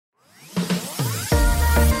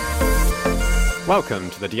Welcome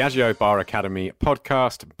to the Diageo Bar Academy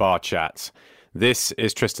podcast, Bar Chats. This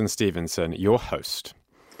is Tristan Stevenson, your host.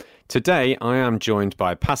 Today I am joined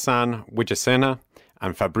by Passan Wijasena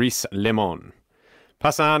and Fabrice Lemon.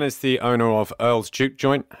 Passan is the owner of Earl's Juke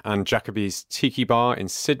Joint and Jacoby's Tiki Bar in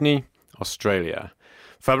Sydney, Australia.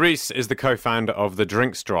 Fabrice is the co-founder of The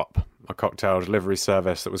Drinks Drop, a cocktail delivery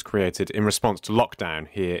service that was created in response to lockdown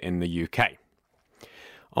here in the UK.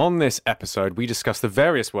 On this episode, we discuss the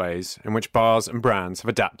various ways in which bars and brands have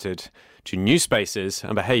adapted to new spaces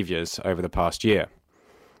and behaviours over the past year.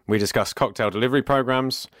 We discuss cocktail delivery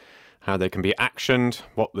programs, how they can be actioned,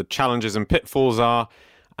 what the challenges and pitfalls are,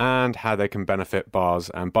 and how they can benefit bars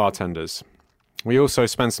and bartenders. We also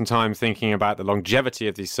spend some time thinking about the longevity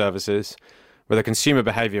of these services, whether consumer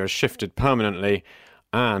behaviour has shifted permanently,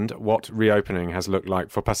 and what reopening has looked like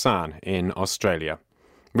for Passan in Australia.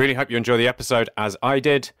 Really hope you enjoy the episode as I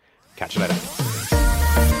did. Catch you later.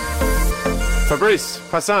 Fabrice,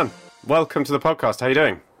 Passan, welcome to the podcast. How are you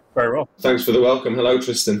doing? Very well. Thanks for the welcome. Hello,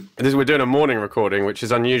 Tristan. We're doing a morning recording, which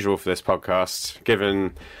is unusual for this podcast,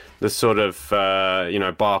 given the sort of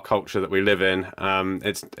bar culture that we live in.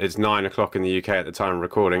 It's 9 o'clock in the UK at the time of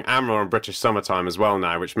recording, and we're on British summertime as well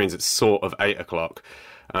now, which means it's sort of 8 o'clock.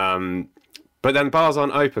 But then bars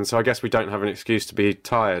aren't open, so I guess we don't have an excuse to be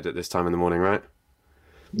tired at this time in the morning, right?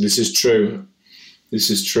 This is true.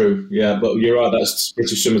 Yeah, but you're right. That's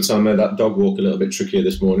British summertime. Made that dog walk a little bit trickier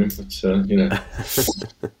this morning, but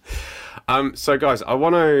So, guys, I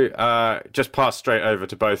want to just pass straight over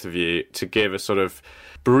to both of you to give a sort of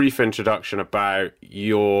brief introduction about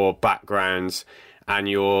your backgrounds and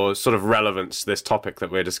your sort of relevance to this topic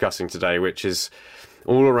that we're discussing today, which is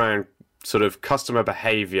all around sort of customer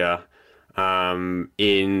behaviour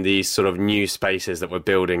in these sort of new spaces that we're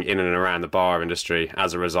building in and around the bar industry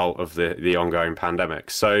as a result of the ongoing pandemic.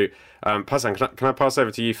 So, Passan, can I pass over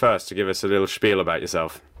to you first to give us a little spiel about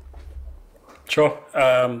yourself? Sure.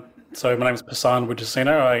 So my name is Passan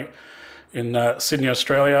Wijasena. In Sydney,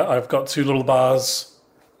 Australia. I've got two little bars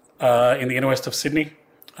in the inner west of Sydney,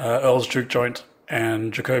 Earl's Juke Joint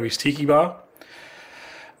and Jacoby's Tiki Bar.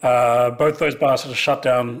 Both those bars sort of shut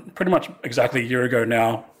down pretty much exactly a year ago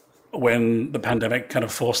now, when the pandemic kind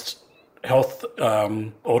of forced health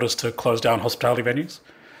orders to close down hospitality venues.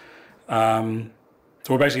 So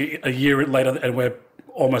we're basically a year later and we're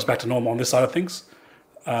almost back to normal on this side of things.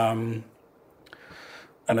 And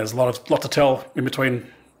there's a lot to tell in between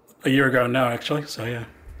a year ago and now, actually. So, yeah.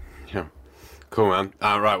 Yeah. Cool, man.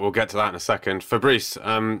 Right, we'll get to that in a second. Fabrice,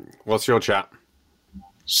 what's your chat?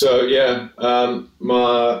 So, yeah,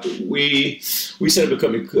 we set up a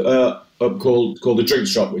company called The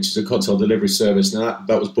Drinks Drop, which is a cocktail delivery service. Now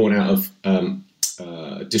that was born out of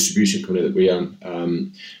a distribution company that we own,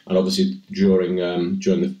 and obviously during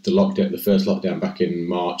the lockdown, the first lockdown back in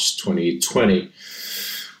March 2020,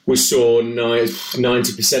 we saw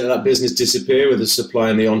 90% of that business disappear with the supply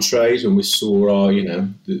and the on-trade, and we saw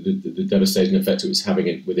the devastating effect it was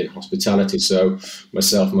having within hospitality. So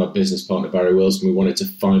myself and my business partner Barry Wilson, we wanted to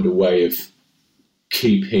find a way of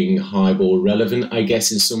keeping highball relevant, I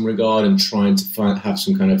guess, in some regard, and trying to have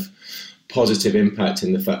some kind of positive impact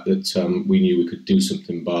in the fact that we knew we could do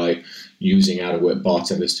something by using out-of-work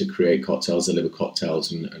bartenders to create cocktails, deliver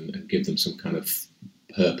cocktails, and give them some kind of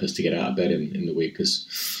purpose to get out of bed in the week.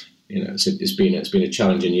 Because it's been a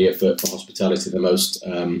challenging year for hospitality, the most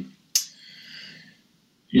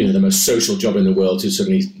social job in the world. To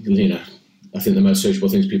suddenly, I think the most sociable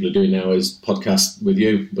things people are doing now is podcast with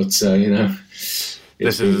you, but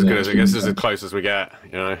this is as good as it gets. This is as close as we get,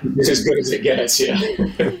 It's as good as it gets,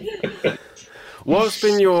 yeah. What's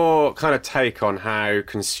been your kind of take on how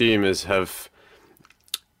consumers have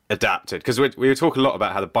adapted? Because we talk a lot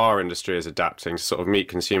about how the bar industry is adapting to sort of meet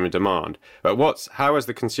consumer demand. But how has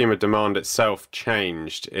the consumer demand itself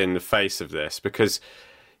changed in the face of this? Because,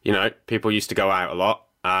 people used to go out a lot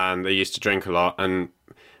and they used to drink a lot, and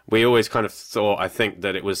we always kind of thought, I think,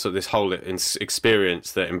 that it was sort of this whole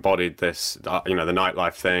experience that embodied this, the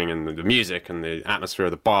nightlife thing and the music and the atmosphere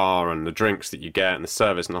of the bar and the drinks that you get and the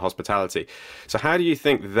service and the hospitality. So how do you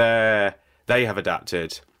think they have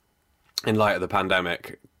adapted in light of the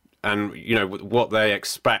pandemic, and what they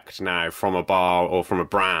expect now from a bar or from a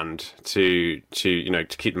brand to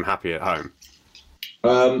keep them happy at home?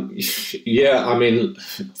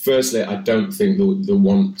 Firstly, I don't think the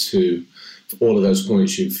want to, all of those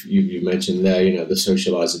points you've mentioned there, the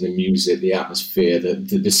socialising, the music, the atmosphere,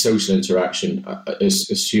 the social interaction,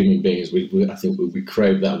 as human beings, I think we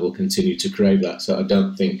crave that and we'll continue to crave that. So I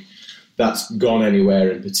don't think that's gone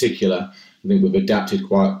anywhere in particular. I think we've adapted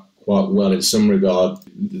quite quite well in some regard.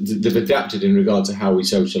 They've adapted in regard to how we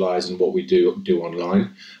socialise and what we do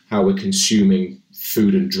online, how we're consuming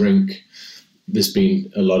food and drink. There's been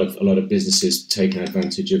a lot of businesses taking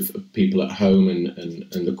advantage of people at home,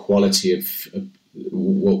 and the quality of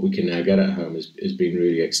what we can now get at home has been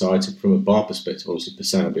really exciting. From a bar perspective, obviously,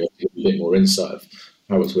 Passan will be able to give a bit more insight of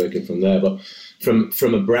how it's working from there. But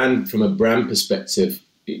from a brand perspective,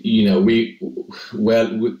 you know, we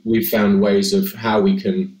found ways of how we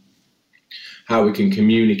can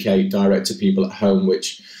communicate direct to people at home,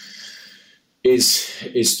 which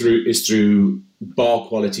is through bar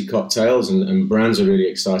quality cocktails, and brands are really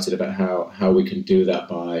excited about how we can do that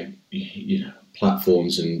by, you know,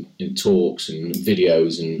 platforms and in talks and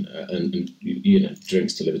videos and you know,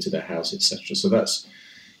 drinks delivered to their house, etc. So that's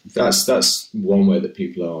one way that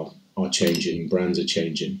people are changing, brands are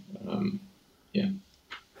changing. Yeah.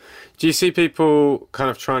 Do you see people kind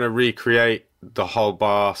of trying to recreate the whole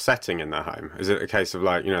bar setting in their home? Is it a case of,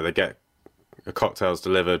 like, you know, they get cocktails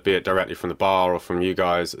delivered, be it directly from the bar or from you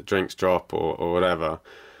guys at Drinks Drop or whatever,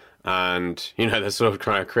 and, you know, they're sort of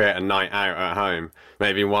trying to create a night out at home?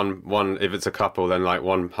 Maybe one if it's a couple, then like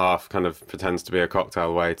one half kind of pretends to be a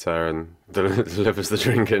cocktail waiter and delivers the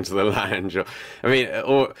drink into the lounge.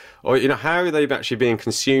 Or you know, how are they actually being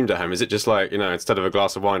consumed at home? Is it just like, you know, instead of a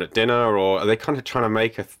glass of wine at dinner, or are they kind of trying to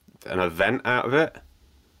make an event out of it?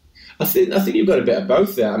 I think you've got a bit of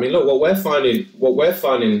both there. I mean, look, what we're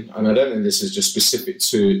finding, and I don't think this is just specific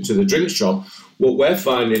to the Drinks Drop. What we're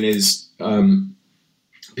finding is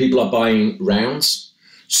people are buying rounds.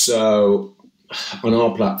 So on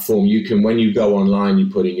our platform, you can, when you go online, you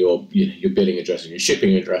put in your billing address and your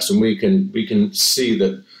shipping address, and we can see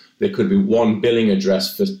that there could be one billing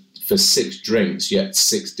address for 6 drinks, yet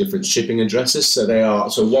 6 different shipping addresses. So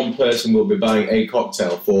one person will be buying a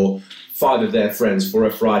cocktail for 5 of their friends for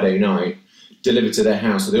a Friday night, delivered to their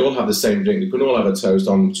house. So they all have the same drink. They can all have a toast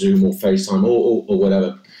on Zoom or FaceTime or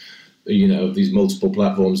whatever, you know, these multiple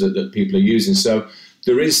platforms that people are using. So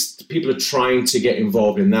people are trying to get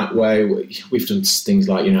involved in that way. We've done things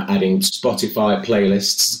like, you know, adding Spotify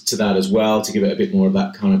playlists to that as well, to give it a bit more of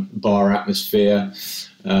that kind of bar atmosphere.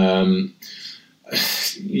 I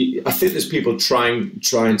think there's people trying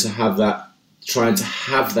to have that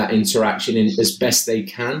interaction in as best they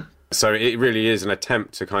can. So it really is an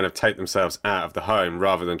attempt to kind of take themselves out of the home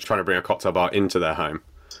rather than trying to bring a cocktail bar into their home.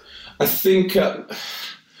 I think, I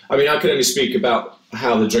can only speak about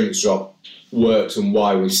how the Drinks Drop works and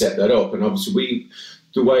why we set that up. And obviously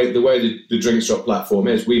the way the Drinks Drop platform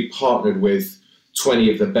is, we partnered with 20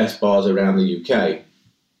 of the best bars around the UK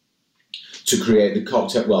to create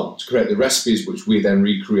the recipes, which we then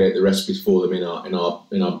recreate the recipes for them in our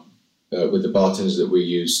with the bartenders that we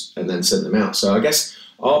use, and then send them out. So I guess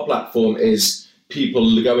our platform is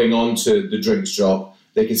people going on to the Drinks Drop.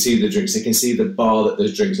 They can see the drinks. They can see the bar that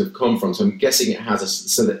those drinks have come from. So I'm guessing it has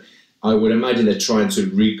so that I would imagine they're trying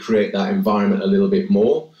to recreate that environment a little bit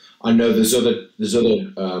more. I know there's other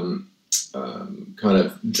kind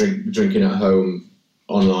of drinking at home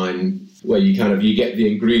online where you get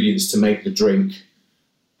the ingredients to make the drink.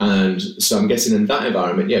 And so I'm guessing in that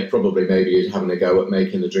environment, probably maybe having a go at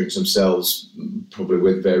making the drinks themselves, probably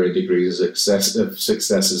with varying degrees of success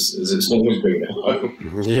as it's always been at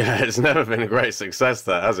home. Yeah, it's never been a great success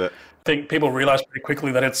there, has it? I think people realise pretty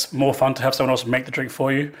quickly that it's more fun to have someone else make the drink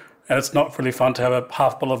for you, and it's not really fun to have a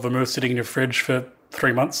half bottle of vermouth sitting in your fridge for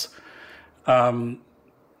 3 months. So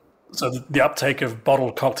the uptake of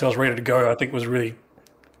bottled cocktails ready to go, I think, was really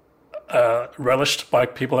relished by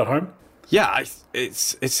people at home. Yeah, it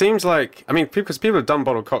seems like, because people have done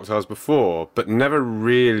bottled cocktails before, but never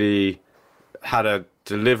really had a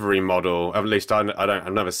delivery model. At least I've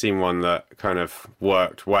never seen one that kind of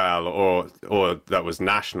worked well, or that was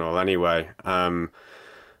national anyway.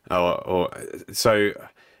 So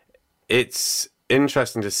it's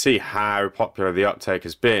interesting to see how popular the uptake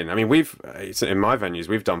has been. I mean, in my venues,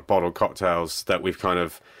 we've done bottled cocktails that we've kind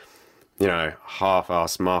of, you know,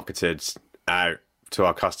 half-assed marketed out to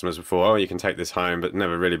our customers before. Oh, you can take this home, but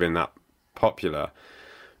never really been that popular.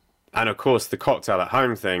 And of course, the cocktail at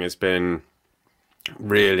home thing has been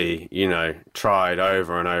really, you know, tried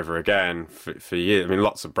over and over again for years. I mean,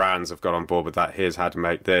 lots of brands have got on board with that. Here's how to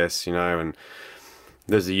make this, you know, and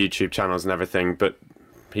there's the YouTube channels and everything, but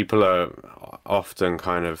people are often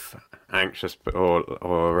kind of anxious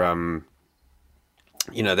or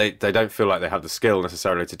you know, they don't feel like they have the skill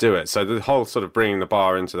necessarily to do it. So the whole sort of bringing the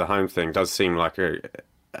bar into the home thing does seem like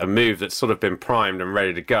a move that's sort of been primed and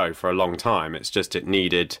ready to go for a long time. It's just it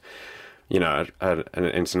needed, an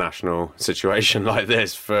international situation like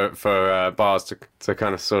this for bars to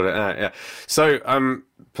kind of sort it out. Yeah. So,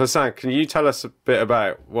 Passan, can you tell us a bit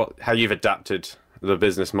about how you've adapted the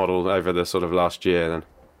business model over the sort of last year then?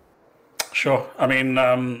 Sure. I mean,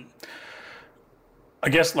 I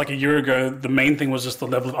guess like a year ago, the main thing was just the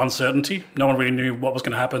level of uncertainty. No one really knew what was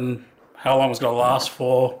going to happen, how long it was going to last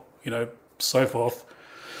for, so forth.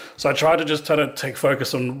 So I tried to just try to take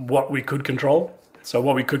focus on what we could control. So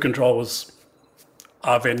what we could control was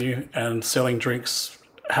our venue and selling drinks,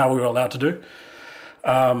 how we were allowed to do.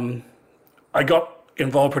 I got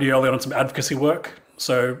involved pretty early on in some advocacy work.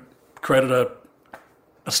 So created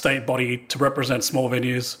a state body to represent small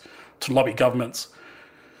venues, to lobby governments,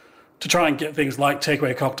 to try and get things like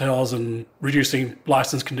takeaway cocktails and reducing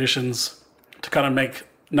license conditions to kind of make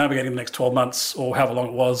navigating the next 12 months or however long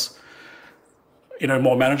it was,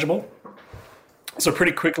 more manageable. So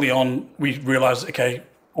pretty quickly on, we realized, okay,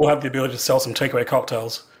 we'll have the ability to sell some takeaway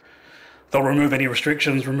cocktails. They'll remove any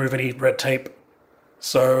restrictions, remove any red tape.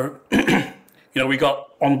 So, we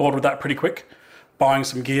got on board with that pretty quick, buying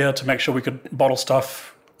some gear to make sure we could bottle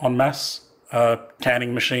stuff en masse,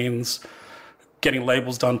 canning machines, getting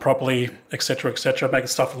labels done properly, et cetera, making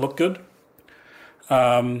stuff look good.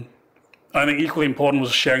 I think equally important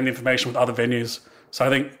was sharing the information with other venues. So I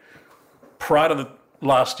think prior to the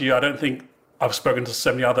last year, I don't think I've spoken to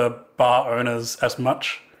so many other bar owners as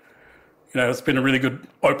much. It's been a really good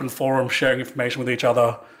open forum, sharing information with each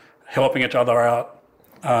other, helping each other out,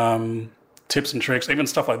 tips and tricks, even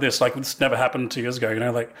stuff like this. Like this never happened 2 years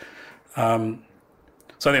ago,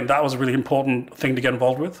 so I think that was a really important thing to get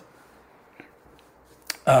involved with.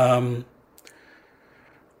 And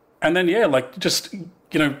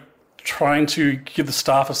then, trying to give the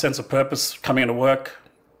staff a sense of purpose coming into work,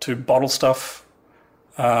 to bottle stuff,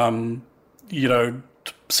 setting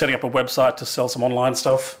up a website to sell some online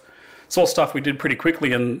stuff. It's all stuff we did pretty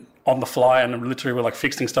quickly and on the fly, and literally we're like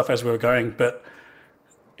fixing stuff as we were going, but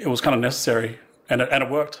it was kind of necessary and it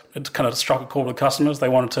worked. It kind of struck a chord with customers. They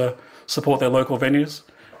wanted to support their local venues.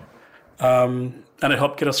 And it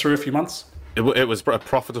helped get us through a few months. It was a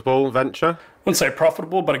profitable venture? I wouldn't say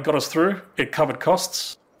profitable, but it got us through. It covered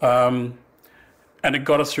costs. And it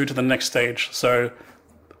got us through to the next stage. So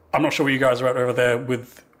I'm not sure where you guys are at over there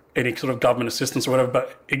with any sort of government assistance or whatever,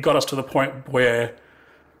 but it got us to the point where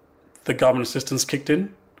the government assistance kicked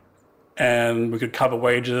in and we could cover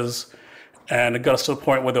wages. And it got us to the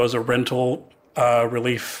point where there was a rental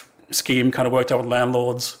relief scheme kind of worked out with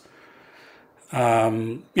landlords.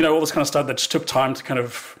 All this kind of stuff that just took time to kind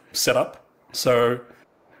of set up. So,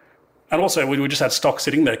 and also we just had stock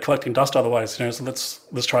sitting there collecting dust otherwise, so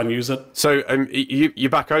let's try and use it. So you're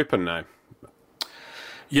back open now?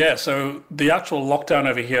 Yeah, so the actual lockdown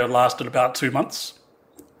over here lasted about 2 months,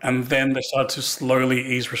 and then they started to slowly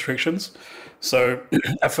ease restrictions. So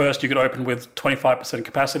at first you could open with 25%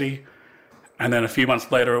 capacity, and then a few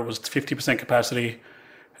months later it was 50% capacity,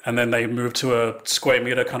 and then they moved to a square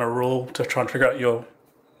meter kind of rule to try and figure out your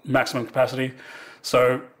maximum capacity.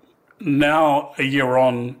 So now, a year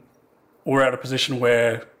on, we're at a position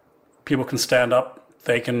where people can stand up,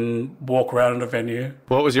 they can walk around in a venue.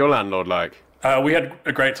 What was your landlord like? We had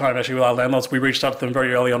a great time actually with our landlords. We reached out to them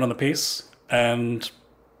very early on in the piece and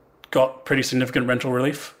got pretty significant rental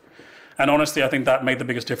relief. And honestly, I think that made the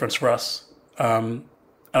biggest difference for us. And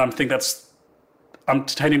I think I'm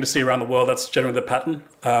tending to see around the world, that's generally the pattern.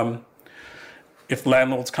 If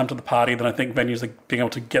landlords come to the party, then I think venues are being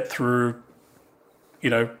able to get through,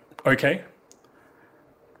 okay.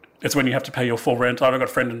 It's when you have to pay your full rent. I've got a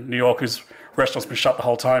friend in New York whose restaurant's been shut the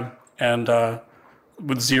whole time and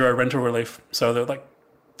with zero rental relief. So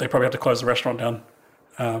they probably have to close the restaurant down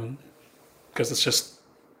because it's just,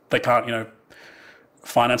 they can't,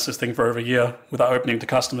 finance this thing for over a year without opening to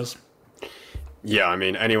customers. Yeah, I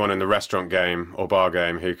mean, anyone in the restaurant game or bar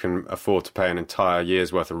game who can afford to pay an entire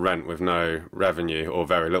year's worth of rent with no revenue or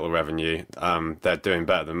very little revenue, they're doing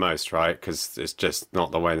better than most, right? Because it's just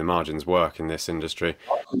not the way the margins work in this industry.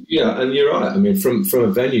 Yeah, and you're right. I mean, from a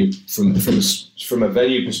venue from a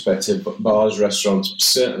venue perspective, bars, restaurants,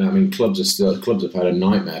 certainly. I mean, clubs have had a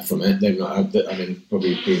nightmare from it. They've not had,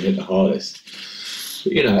 probably been hit the hardest.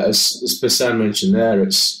 But, as Passan mentioned there,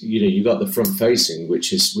 it's you got the front facing,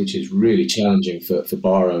 which is really challenging for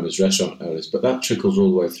bar owners, restaurant owners, but that trickles all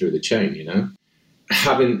the way through the chain.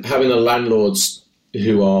 Having the landlords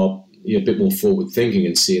who are a bit more forward thinking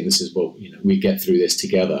and seeing this as we get through this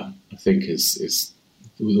together, I think is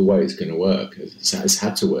the way it's going to work. It's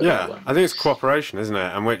had to work. Yeah, I think it's cooperation, isn't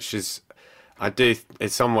it? And which is, in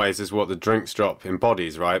some ways, is what the Drinks Drop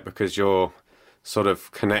embodies, right? Because you're sort of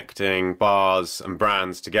connecting bars and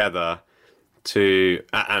brands together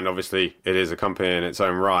and obviously it is a company in its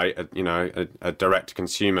own right, a direct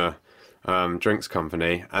consumer drinks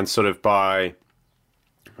company, and sort of by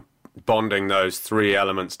bonding those three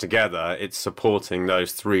elements together, it's supporting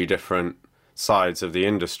those three different sides of the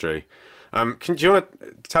industry. Do you want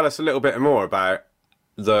to tell us a little bit more about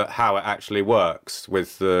how it actually works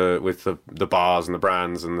with the bars and the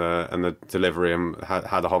brands and the delivery, and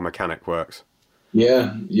how the whole mechanic works?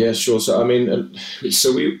 Yeah, sure. So I think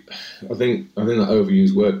that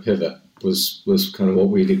overused word pivot was kind of what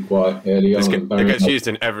we did quite early on. It gets used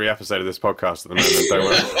in every episode of this podcast at the moment. Don't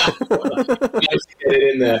worry. Nice to get it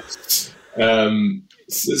in there.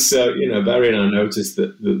 So Barry and I noticed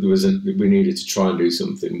that we needed to try and do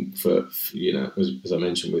something for as I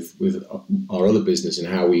mentioned with our other business, and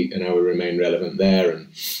how we remain relevant there, and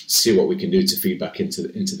see what we can do to feed back into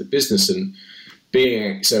the business. And being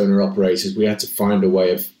ex-owner operators, we had to find a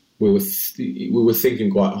way of. We were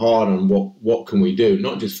thinking quite hard on what can we do,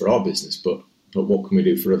 not just for our business, but what can we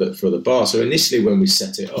do for other bars. So initially, when we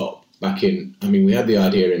set it up we had the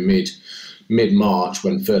idea in mid-March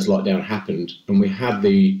when first lockdown happened, and we had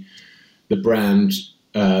the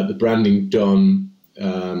branding done,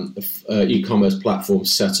 e-commerce platform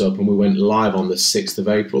set up, and we went live on the 6th of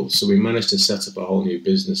April. So we managed to set up a whole new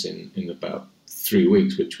business in about 3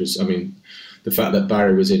 weeks, which was, the fact that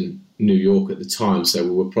Barry was in New York at the time, so we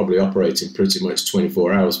were probably operating pretty much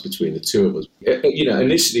 24 hours between the two of us.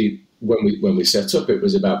 Initially when we set up, it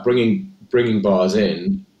was about bringing bars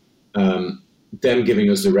in, them giving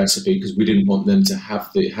us the recipe, because we didn't want them to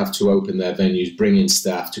have to open their venues, bring in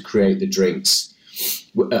staff to create the drinks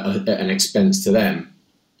at an expense to them,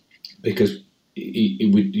 because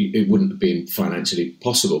it wouldn't have been financially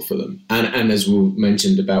possible for them. And as we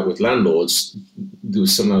mentioned about with landlords, there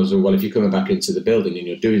was sometimes, well, if you're coming back into the building and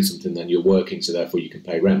you're doing something, then you're working, so therefore you can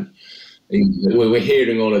pay rent. We're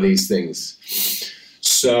hearing all of these things.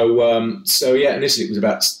 So initially it was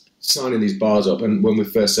about signing these bars up, and when we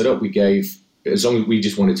first set up, we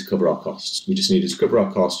just wanted to cover our costs. We just needed to cover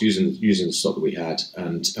our costs using the stock that we had,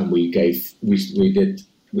 and we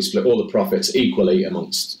split all the profits equally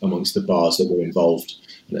amongst the bars that were involved.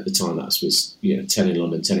 And at the time, that was 10 in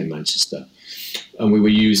London, 10 in Manchester, and we were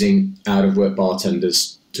using out-of-work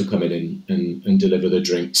bartenders to come in and deliver the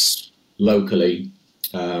drinks locally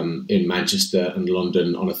in Manchester and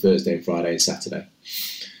London on a Thursday and Friday and Saturday.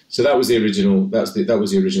 So that was the original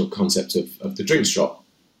concept of the drink shop.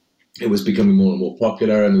 It was becoming more and more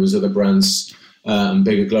popular, and there was other brands and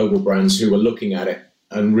bigger global brands who were looking at it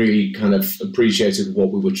and really kind of appreciated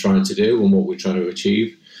what we were trying to do and what we were trying to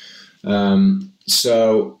achieve.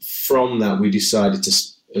 So from that, we decided to,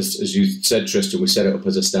 as you said, Tristan, we set it up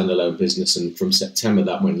as a standalone business, and from September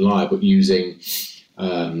that went live, but using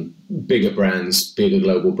bigger brands, bigger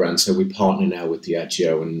global brands. So we partner now with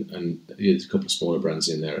Diageo, and there's a couple of smaller brands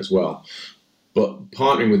in there as well. But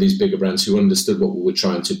partnering with these bigger brands who understood what we were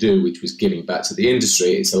trying to do, which was giving back to the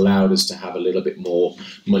industry, it's allowed us to have a little bit more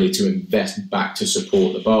money to invest back to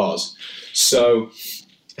support the bars. So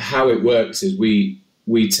how it works is we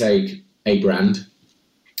take a brand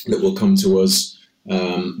that will come to us.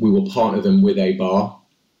 We will partner them with a bar,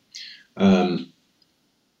 and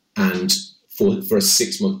for a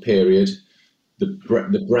 6-month period, the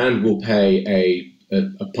brand will pay a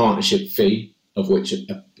partnership fee, of which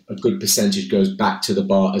a good percentage goes back to the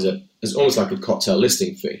bar as almost like a cocktail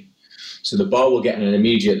listing fee. So the bar will get an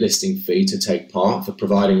immediate listing fee to take part for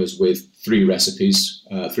providing us with three recipes,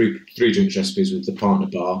 three drinks recipes with the partner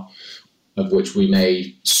bar, of which we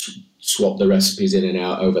may swap the recipes in and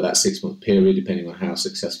out over that 6-month period, depending on how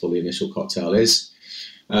successful the initial cocktail is.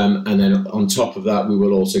 And then on top of that, we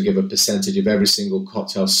will also give a percentage of every single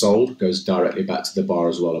cocktail sold goes directly back to the bar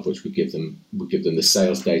as well, of which we give them the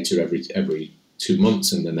sales data every 2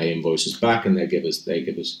 months, and then they invoice us back, and they invoice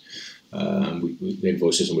us, and we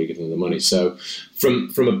give them the money. So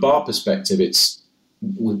from a bar perspective,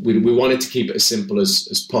 we wanted to keep it as simple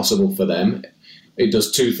as possible for them. It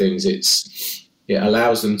does two things. It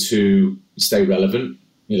allows them to stay relevant.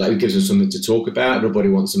 It gives them something to talk about. Everybody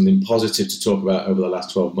wants something positive to talk about over the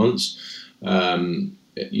last 12 months. And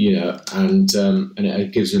it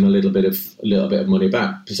gives them a little bit of money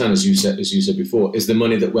back. Percent, as you said before, is the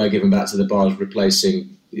money that we're giving back to the bars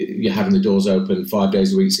replacing you having the doors open 5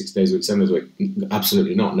 days a week, 6 days a week, 7 days a week?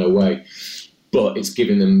 Absolutely not, no way. But it's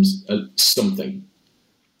giving them something,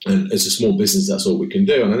 and as a small business, that's all we can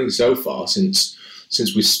do. And I think so far, since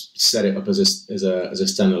we set it up as a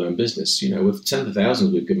standalone business, with tens of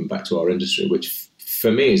thousands we've given back to our industry, which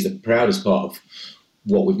for me is the proudest part of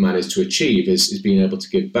what we've managed to achieve is being able to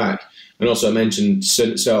give back. And also I mentioned,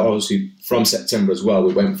 so obviously from September as well,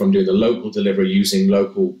 we went from doing the local delivery using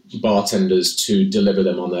local bartenders to deliver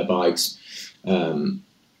them on their bikes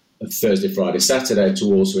Thursday, Friday, Saturday, to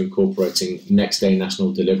also incorporating next day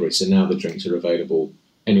national delivery. So now the drinks are available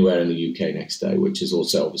anywhere in the UK next day, which has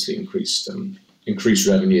also obviously increased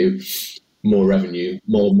revenue,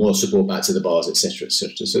 more support back to the bars, etc.,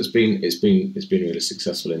 etc. So it's been really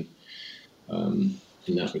successful in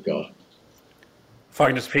that regard. If I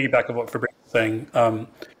can just piggyback on what Fabrice was saying,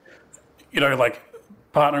 like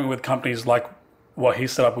partnering with companies like what he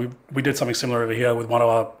set up, we did something similar over here with one of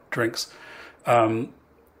our drinks.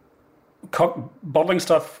 Bottling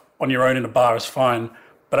stuff on your own in a bar is fine,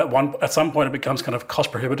 but at some point it becomes kind of cost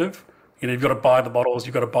prohibitive. You've got to buy the bottles,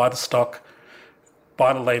 you've got to buy the stock,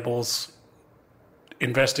 buy the labels,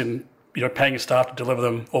 invest in paying your staff to deliver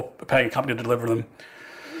them or paying a company to deliver them.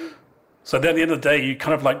 So then at the end of the day, you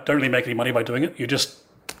kind of don't really make any money by doing it. You're just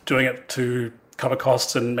doing it to cover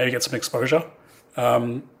costs and maybe get some exposure.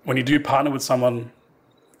 When you do partner with someone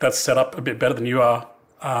that's set up a bit better than you are,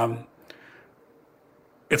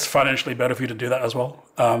 it's financially better for you to do that as well.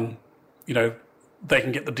 They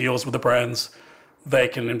can get the deals with the brands. They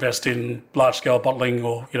can invest in large-scale bottling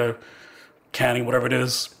or, canning, whatever it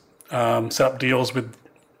is, set up deals with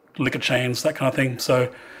liquor chains, that kind of thing.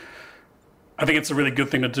 So I think it's a really good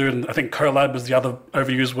thing to do. And I think collab is the other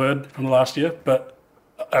overused word from the last year, but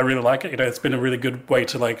I really like it. It's been a really good way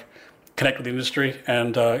to connect with the industry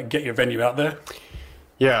and get your venue out there.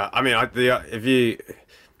 Yeah, I mean,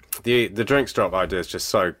 the drinks drop idea is just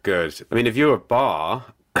so good. I mean, if you're a bar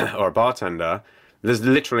or a bartender, there's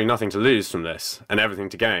literally nothing to lose from this and everything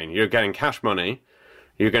to gain. You're getting cash money.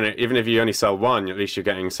 Even if you only sell one, at least you're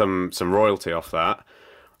getting some royalty off that.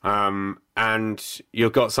 And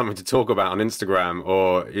you've got something to talk about on Instagram,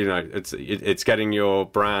 or it's getting your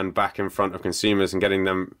brand back in front of consumers and getting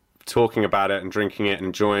them talking about it and drinking it and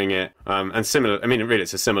enjoying it. And similar, I mean, really,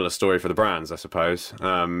 it's a similar story for the brands, I suppose.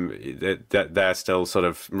 They're still sort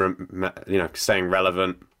of staying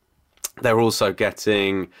relevant. They're also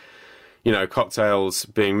getting cocktails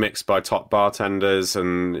being mixed by top bartenders,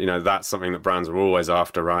 and that's something that brands are always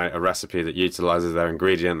after, right? A recipe that utilizes their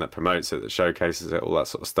ingredient, that promotes it, that showcases it, all that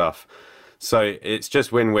sort of stuff. So it's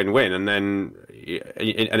just win-win-win, and then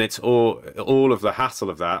it's all of the hassle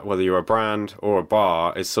of that, whether you're a brand or a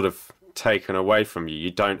bar, is sort of taken away from you.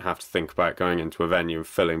 You don't have to think about going into a venue and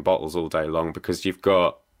filling bottles all day long, because you've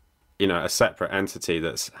got a separate entity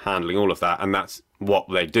that's handling all of that, and that's what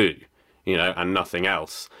they do, and nothing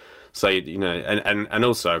else. So, and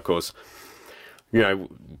also, of course,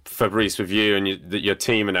 Fabrice, with you and your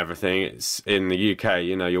team and everything, it's in the UK,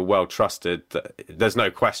 you're well trusted. There's no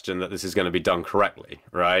question that this is going to be done correctly,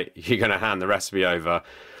 right? You're going to hand the recipe over,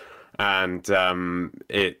 and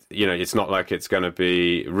it's not like it's going to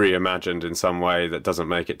be reimagined in some way that doesn't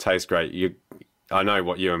make it taste great. I know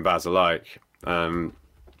what you and Baz are like, and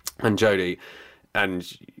Jody, and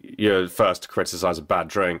you're first to criticise a bad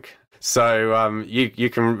drink. So you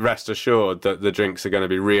can rest assured that the drinks are going to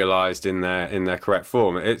be realised in their correct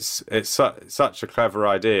form. It's such a clever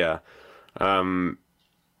idea, and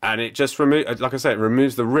it just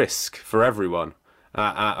removes the risk for everyone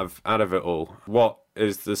out of it all. What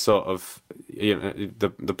is the sort of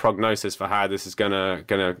the prognosis for how this is going to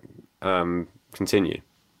continue?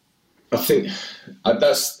 I think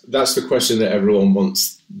that's the question that everyone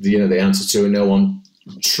wants the answer to, and no one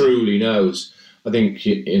truly knows. I think,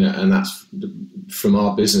 and that's from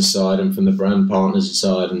our business side and from the brand partners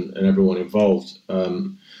side and everyone involved. I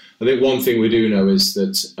think one thing we do know is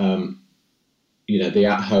that, the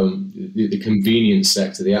at-home, the convenience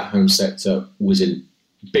sector, the at-home sector was in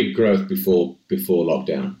big growth before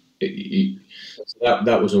lockdown.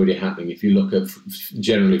 That was already happening. If you look at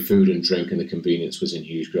generally food and drink, and the convenience was in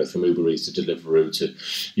huge growth, from Uber Eats to Deliveroo to,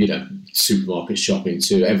 supermarket shopping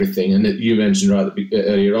to everything. And you mentioned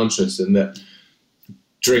earlier on, Tristan, that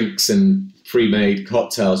drinks and pre-made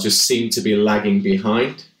cocktails just seemed to be lagging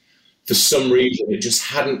behind. For some reason, it just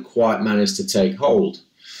hadn't quite managed to take hold.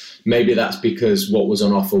 Maybe that's because what was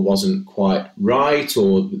on offer wasn't quite right,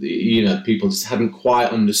 or people just hadn't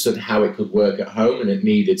quite understood how it could work at home, and it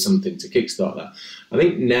needed something to kickstart that. I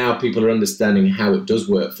think now people are understanding how it does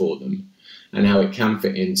work for them, and how it can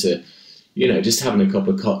fit into, just having a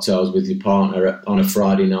couple of cocktails with your partner on a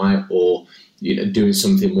Friday night, or doing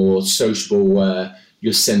something more sociable where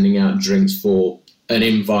you're sending out drinks for an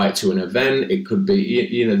invite to an event. It could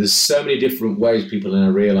be, there's so many different ways people are now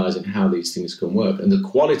realising how these things can work. And the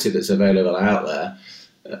quality that's available out there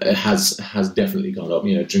has definitely gone up.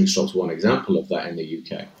 Drinkstrop's one example of that in the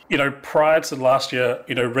UK. Prior to last year,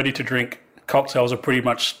 ready-to-drink cocktails are pretty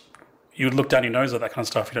much you would look down your nose at that kind of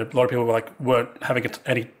stuff. A lot of people weren't having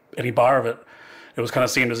any bar of it. It was kind of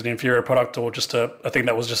seen as an inferior product or just a thing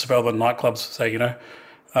that was just available in nightclubs, say,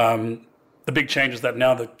 The big change is that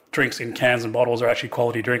now the drinks in cans and bottles are actually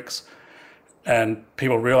quality drinks, and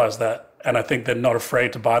people realize that, and I think they're not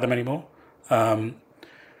afraid to buy them anymore.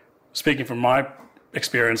 Speaking from my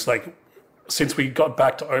experience, since we got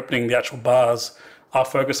back to opening the actual bars, our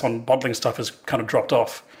focus on bottling stuff has kind of dropped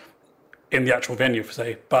off in the actual venue,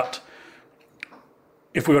 say. But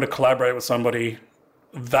if we were to collaborate with somebody,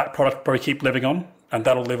 that product will probably keep living on, and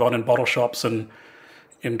that'll live on in bottle shops and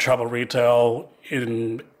in travel retail,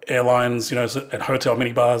 in airlines, at hotel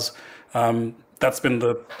minibars. That's been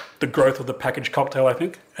the growth of the packaged cocktail, I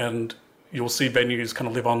think, and you'll see venues kind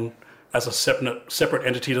of live on as a separate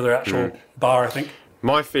entity to their actual bar, I think.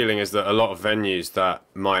 My feeling is that a lot of venues that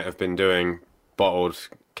might have been doing bottled,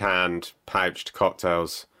 canned, pouched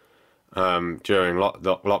cocktails during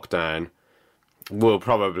lockdown will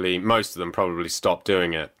most of them probably stop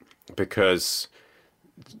doing it, because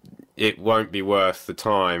it won't be worth the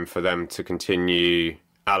time for them to continue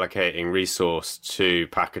allocating resource to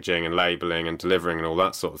packaging and labeling and delivering and all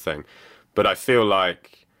that sort of thing. But I feel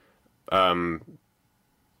like brands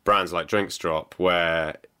like Drinksdrop,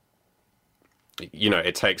 where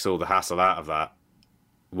it takes all the hassle out of that.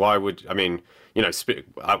 Why would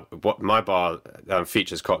my bar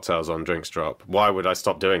features cocktails on Drinksdrop. Why would I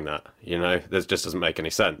stop doing that? That just doesn't make any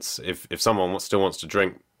sense. If someone still wants to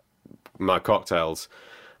drink my cocktails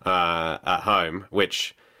at home,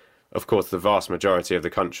 which of course the vast majority of the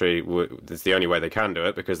country is the only way they can do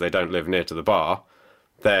it because they don't live near to the bar,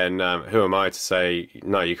 then who am I to say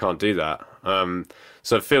no, you can't do that?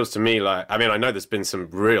 So it feels to me like, I know there's been some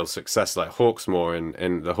real success, like Hawksmoor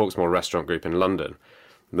in the Hawksmoor restaurant group in London.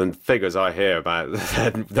 The figures I hear about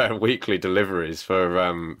their weekly deliveries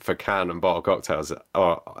for can and bottle cocktails,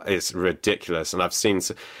 it's ridiculous. And I've seen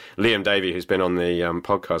Liam Davey, who's been on the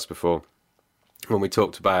podcast before, when we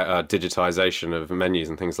talked about digitization of menus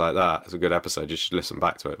and things like that. It's a good episode. You should listen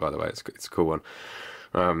back to it, by the way. It's a cool one.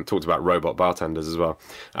 Talked about robot bartenders as well.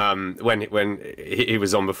 When he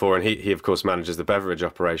was on before, and he of course manages the beverage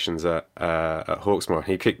operations at Hawksmoor.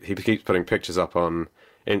 He keeps putting pictures up on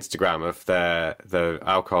Instagram of the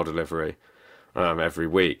alcohol delivery every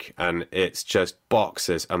week, and it's just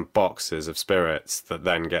boxes and boxes of spirits that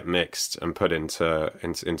then get mixed and put into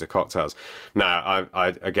cocktails. Now,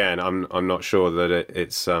 I'm not sure that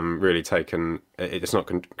it's really taken. It's not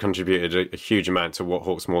contributed a huge amount to what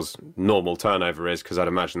Hawksmoor's normal turnover is, because I'd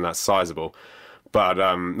imagine that's sizable. But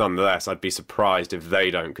nonetheless, I'd be surprised if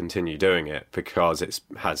they don't continue doing it, because it's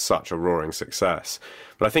had such a roaring success.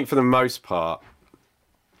 But I think for the most part,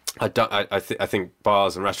 I think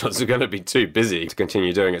bars and restaurants are going to be too busy to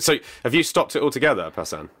continue doing it. So have you stopped it altogether,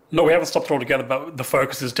 Passan? No, we haven't stopped it altogether, but the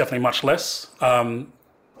focus is definitely much less.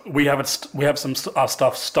 We have some our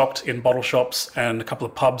stuff stocked in bottle shops and a couple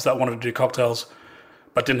of pubs that wanted to do cocktails,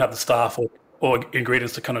 but didn't have the staff or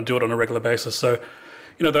ingredients to kind of do it on a regular basis. So,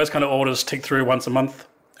 those kind of orders tick through once a month,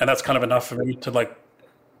 and that's kind of enough for me to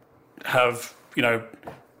have,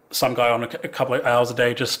 some guy on a couple of hours a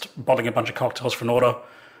day just bottling a bunch of cocktails for an order.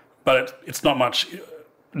 But it's not much,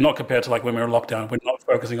 not compared to when we were in lockdown. We're not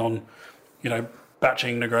focusing on,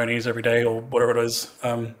 batching Negronis every day or whatever it is.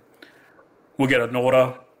 We'll get an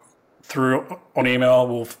order through on email.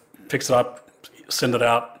 We'll fix it up, send it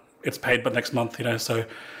out. It's paid but next month, So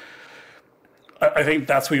I think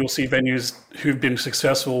that's where you'll see venues who've been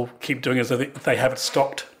successful keep doing it, is they have it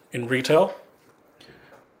stocked in retail.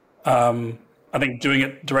 I think doing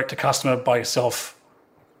it direct to customer by yourself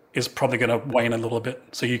is probably going to wane a little bit.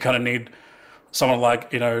 So you kind of need someone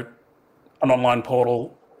like, an online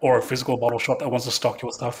portal or a physical bottle shop that wants to stock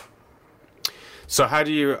your stuff. So how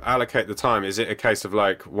do you allocate the time? Is it a case of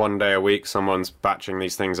 1 day a week someone's batching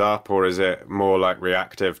these things up, or is it more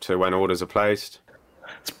reactive to when orders are placed?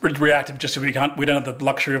 It's reactive, just we don't have the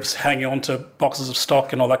luxury of hanging on to boxes of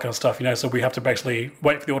stock and all that kind of stuff, So we have to basically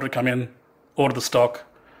wait for the order to come in, order the stock.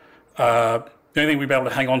 The only thing we'd be able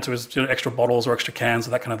to hang on to is extra bottles or extra cans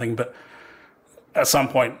or that kind of thing. But at some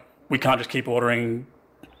point, we can't just keep ordering,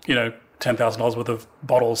 $10,000 worth of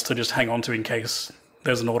bottles to just hang on to in case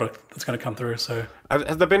there's an order that's going to come through. So,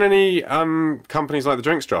 have there been any companies like the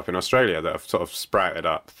Drinksdrop in Australia that have sort of sprouted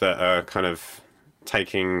up that are kind of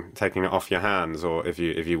taking it off your hands, or if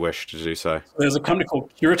you wish to do so? There's a company called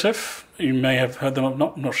Curative. You may have heard them. I'm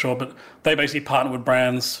not sure, but they basically partner with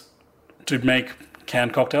brands to make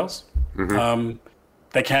canned cocktails. Mm-hmm.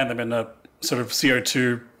 They can them in a sort of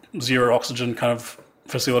CO2 zero oxygen kind of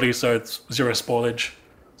facility, so it's zero spoilage.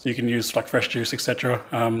 So you can use fresh juice, etc.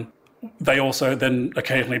 they also then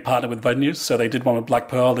occasionally partner with venues. So they did one with Black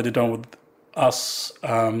Pearl, they did one with us.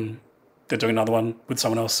 They're doing another one with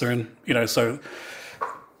someone else soon. So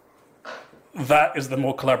that is the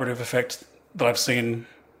more collaborative effect that I've seen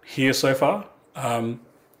here so far. And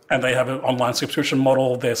they have an online subscription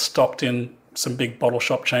model. They're stocked in some big bottle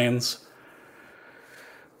shop chains.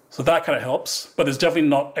 So that kind of helps. But there's definitely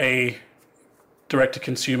not a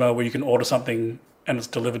direct-to-consumer where you can order something and it's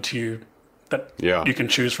delivered to you that you can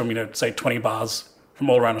choose from, say 20 bars from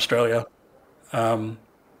all around Australia.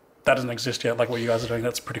 That doesn't exist yet, like what you guys are doing.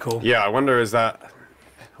 That's pretty cool. Yeah, I wonder,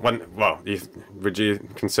 would you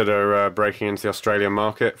consider breaking into the Australian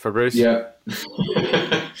market, Fabrice? Yeah.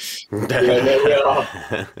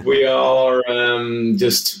 We are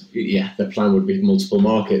the plan would be multiple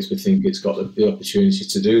markets. We think it's got the opportunity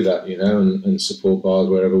to do that, and support bars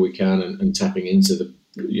wherever we can, and tapping into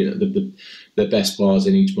the best bars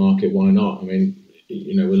in each market. Why not? I mean,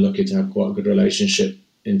 we're lucky to have quite a good relationship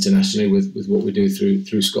internationally with what we do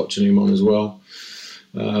through Scotch and Limon as well.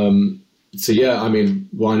 So yeah, I mean,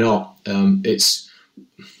 why not? There's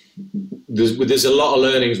a lot of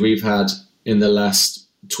learnings we've had in the last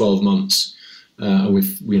 12 months.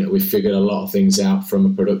 We've figured a lot of things out from a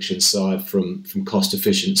production side, from cost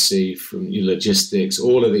efficiency, from logistics,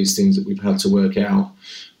 all of these things that we've had to work out,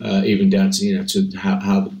 even down to to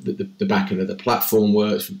how the back end of the platform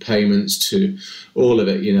works, from payments to all of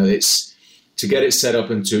it. It's to get it set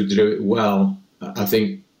up and to do it well. I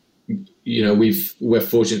think we're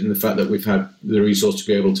fortunate in the fact that we've had the resource to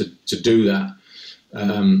be able to do that,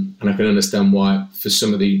 and I can understand why for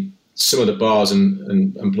some of the bars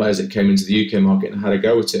and players that came into the UK market and had a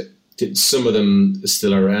go at it. Some of them are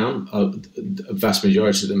still around. A vast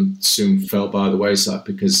majority of them soon fell by the wayside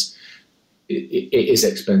because it is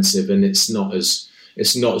expensive and it's not as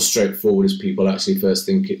straightforward as people actually first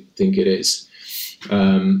think it is.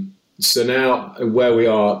 So now where we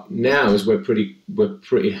are now is we're pretty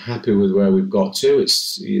happy with where we've got to.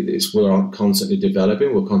 We're constantly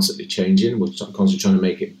developing, we're constantly changing, we're constantly trying to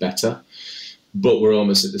make it better. But we're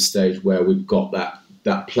almost at the stage where we've got that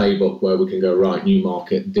playbook where we can go, right, new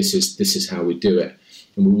market, this is how we do it.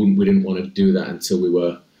 And we didn't want to do that until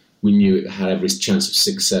we knew it had every chance of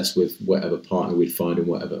success with whatever partner we'd find in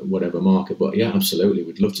whatever market. But yeah, absolutely,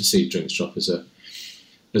 we'd love to see Drinks Drop as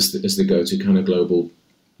the go-to kind of global,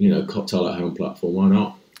 cocktail at home platform. Why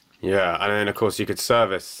not? Yeah, and then of course you could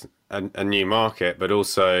service a new market, but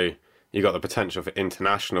also you got the potential for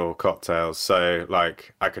international cocktails. So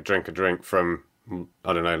like I could drink a drink from,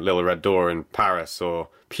 I don't know, Little Red Door in Paris or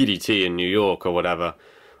PDT in New York or whatever.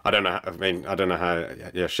 I don't know how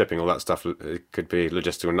shipping all that stuff, it could be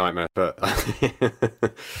logistical nightmare, but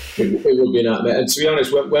it would be a nightmare. And to be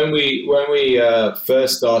honest, when we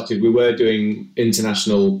first started, we were doing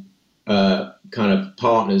international kind of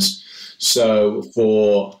partners. So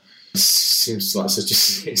seems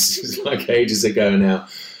like ages ago now.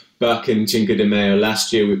 Back in Cinco de Mayo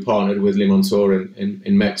last year, we partnered with Limontor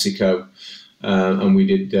in Mexico, and we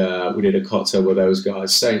did a cocktail with those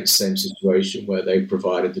guys. Same situation where they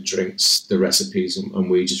provided the drinks, the recipes,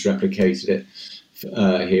 and we just replicated it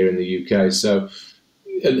here in the UK. So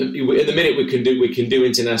in the minute we can do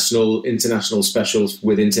international specials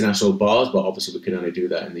with international bars, but obviously we can only do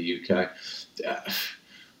that in the UK.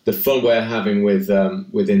 The fun we're having with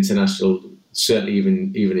international, certainly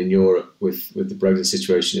even in Europe with the Brexit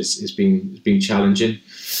situation, is being challenging.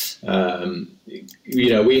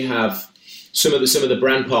 We have some of the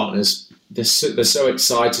brand partners. They're so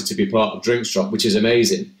excited to be part of Drinks Drop, which is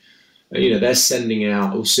amazing. They're sending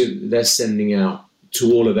out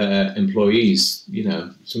to all of their employees.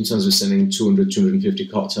 Sometimes we're sending 200, 250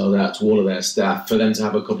 cocktails out to all of their staff for them to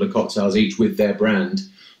have a couple of cocktails each with their brand,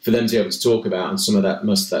 for them to be able to talk about. And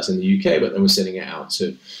most of that's in the UK, but then we're sending it out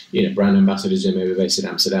to, brand ambassadors who may be based in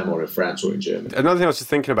Amsterdam or in France or in Germany. Another thing I was just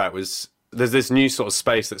thinking about was there's this new sort of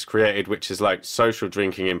space that's created, which is like social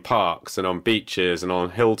drinking in parks and on beaches and on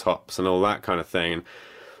hilltops and all that kind of thing. And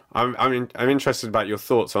I'm interested about your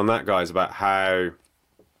thoughts on that, guys, about how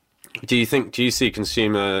do you see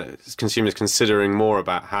consumers considering more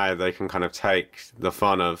about how they can kind of take the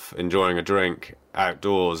fun of enjoying a drink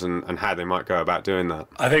outdoors and how they might go about doing that?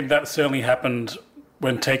 I think that certainly happened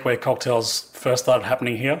when takeaway cocktails first started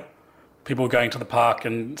happening here. People were going to the park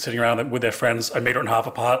and sitting around with their friends a metre and a half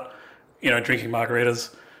apart, drinking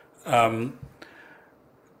margaritas. I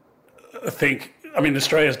think,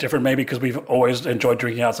 Australia is different maybe because we've always enjoyed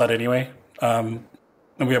drinking outside anyway.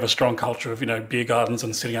 And we have a strong culture of, beer gardens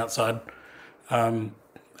and sitting outside,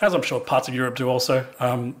 as I'm sure parts of Europe do also.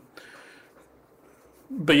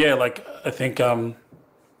 But yeah, I think, I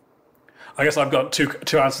guess I've got two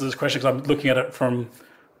answers to this question because I'm looking at it from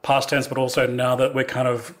past tense, but also now that we're kind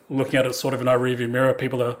of looking at it sort of in our rearview mirror,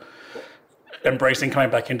 people are embracing coming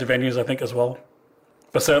back into venues, I think, as well.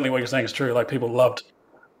 But certainly what you're saying is true. Like, people loved,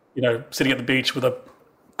 sitting at the beach with a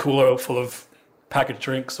cooler full of packaged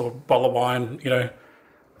drinks or bottle of wine,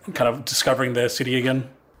 kind of discovering their city again.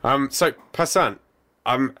 So, Passan,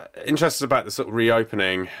 I'm interested about the sort of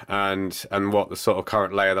reopening and what the sort of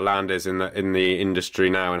current lay of the land is in the industry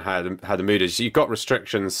now, and how the mood is. You've got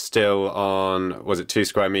restrictions still on, was it 2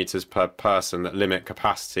 square meters per person that limit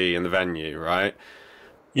capacity in the venue, right?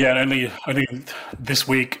 Yeah, and only this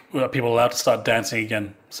week were people allowed to start dancing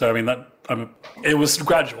again. So I mean it was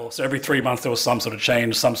gradual. So every 3 months there was some sort of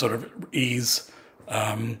change, some sort of ease.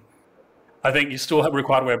 I think you still have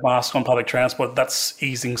required to wear masks on public transport. That's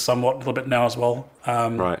easing somewhat a little bit now as well.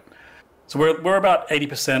 Right. So we're about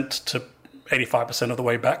 80% to 85% of the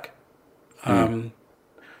way back.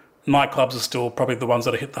 Nightclubs are still probably the ones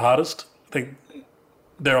that are hit the hardest. I think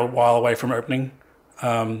they're a while away from opening,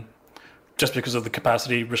 just because of the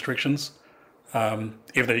capacity restrictions. Even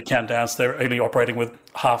though you can't dance, they're only operating with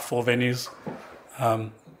half full venues,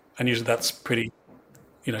 and usually that's pretty,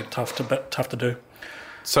 tough to do.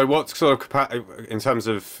 So what sort of in terms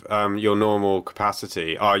of your normal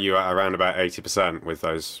capacity, are you at around about 80% with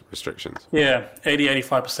those restrictions? Yeah,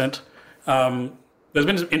 85%. There's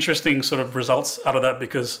been some interesting sort of results out of that,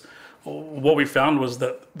 because what we found was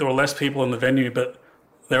that there were less people in the venue, but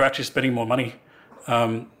they were actually spending more money.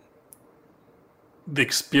 The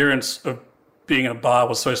experience of being in a bar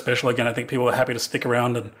was so special. Again, I think people were happy to stick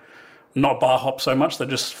around and not bar hop so much. They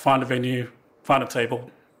just find a venue, find a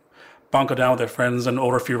table, bunker down with their friends and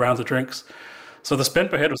order a few rounds of drinks. So the spend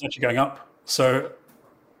per head was actually going up. So,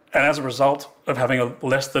 and as a result of having a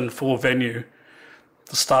less than full venue,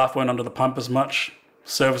 the staff weren't under the pump as much,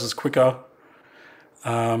 service is quicker.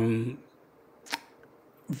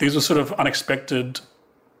 These were sort of unexpected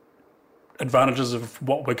advantages of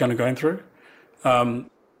what we're going to go through,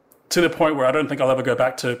 to the point where I don't think I'll ever go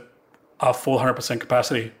back to our full 100%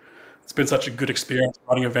 capacity. It's been such a good experience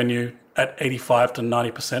running a venue at 85 to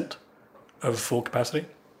 90% of full capacity.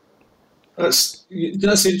 That's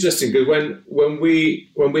interesting, because when we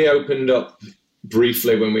opened up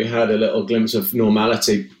briefly, when we had a little glimpse of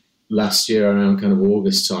normality last year around kind of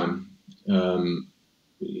August time,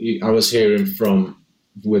 I was hearing from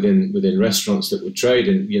within restaurants that were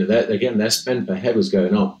trading, their spend per head was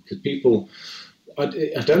going up, because people, I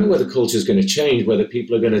don't know whether culture is going to change, whether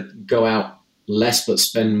people are going to go out less but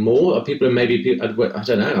spend more, or people are I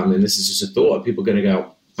don't know. I mean, this is just a thought. Are people going to go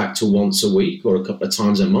out back to once a week or a couple of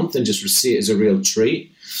times a month and just see it as a real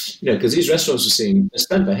treat? Because these restaurants were seeing the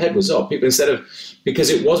spend per head was up. People, because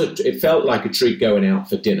it felt like a treat going out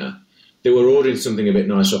for dinner. They were ordering something a bit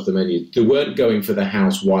nice off the menu. They weren't going for the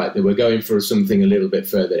house white. They were going for something a little bit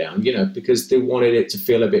further down, because they wanted it to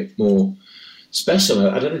feel a bit more special.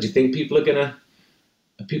 I don't know. Do you think people are going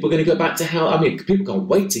to go back to how? I mean, people can't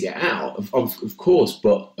wait to get out, of course,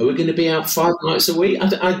 but are we going to be out 5 nights a week?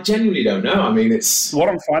 I genuinely don't know. I mean, it's... What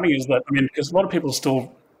I'm finding is that, because a lot of people are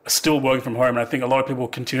still working from home, and I think a lot of people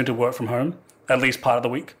continue to work from home, at least part of the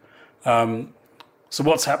week. So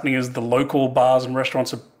what's happening is the local bars and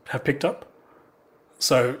restaurants have picked up.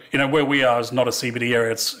 So, where we are is not a CBD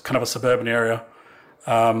area. It's kind of a suburban area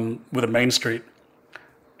with a main street.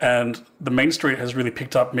 And the main street has really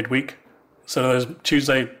picked up midweek. So those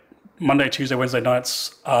Monday, Tuesday, Wednesday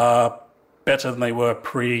nights are better than they were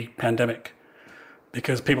pre-pandemic,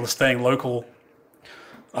 because people are staying local.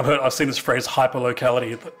 I've seen this phrase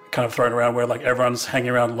hyper-locality kind of thrown around, where like everyone's hanging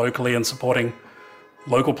around locally and supporting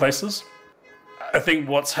local places. I think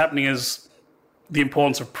what's happening is the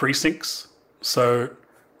importance of precincts. So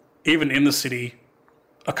even in the city,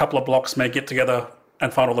 a couple of blocks may get together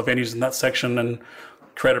and find all the venues in that section and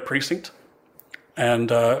create a precinct and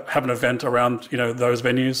have an event around those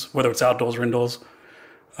venues, whether it's outdoors or indoors.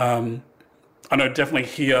 I know definitely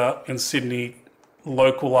here in Sydney,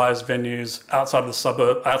 localized venues outside of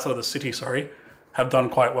the city, have done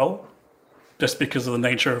quite well, just because of the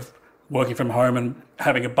nature of working from home and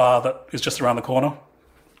having a bar that is just around the corner.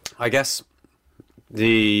 I guess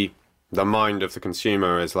the mind of the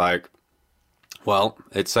consumer is like, well,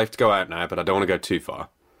 it's safe to go out now, but I don't want to go too far,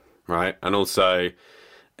 right? And also,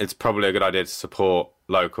 it's probably a good idea to support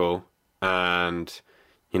local, and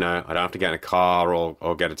I don't have to get in a car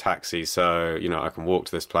or get a taxi, so I can walk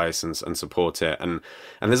to this place and support it. And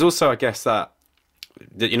there's also, I guess, that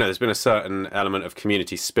there's been a certain element of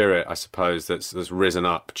community spirit, I suppose, that's risen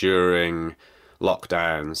up during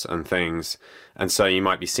lockdowns and things, and so you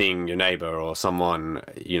might be seeing your neighbour or someone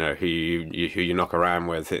who you knock around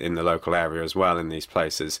with in the local area as well in these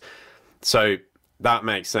places. So that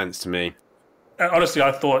makes sense to me. honestly,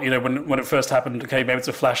 I thought, when it first happened, okay, maybe it's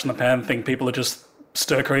a flash in the pan thing. People are just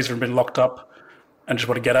stir crazy from being locked up and just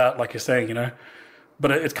want to get out, like you're saying,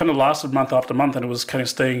 But it kind of lasted month after month, and it was kind of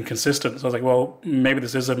staying consistent. So I was like, well, maybe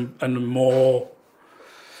this is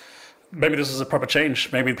maybe this is a proper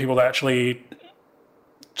change. Maybe people actually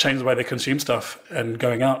change the way they consume stuff and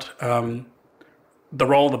going out. The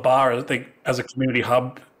role of the bar, I think, as a community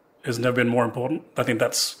hub has never been more important. I think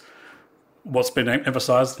that's what's been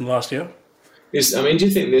emphasized in the last year. Do you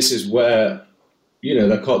think this is where,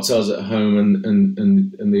 the cocktails at home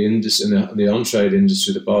and the industry, and the on-trade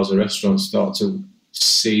industry, the bars and restaurants start to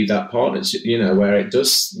see that partnership, where it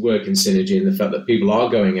does work in synergy, and the fact that people are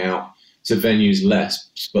going out to venues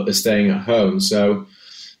less, but they're staying at home, so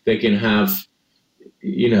they can have,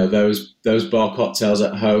 those bar cocktails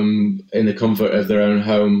at home in the comfort of their own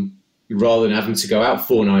home, rather than having to go out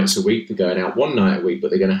 4 nights a week. They're going out 1 night a week, but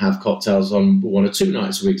they're going to have cocktails on 1 or 2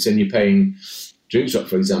 nights a week. So then you're paying DrinkShop,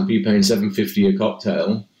 for example, you're paying $7.50 a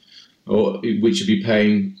cocktail, which you'd be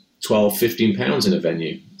paying £12-15 in a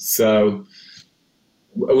venue. So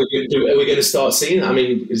are we going to start seeing? I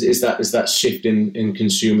mean, is that shift in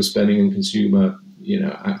consumer spending and consumer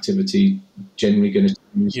activity generally going to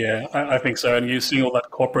change? Yeah, I think so. And you're seeing all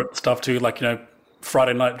that corporate stuff too, like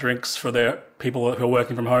Friday night drinks for their people who are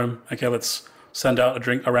working from home. Okay, let's send out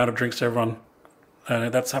a round of drinks to everyone.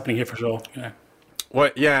 That's happening here for sure.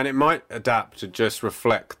 Well, yeah, and it might adapt to just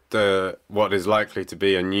reflect what is likely to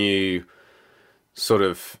be a new sort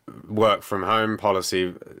of work from home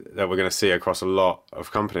policy that we're going to see across a lot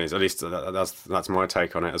of companies. At least that's my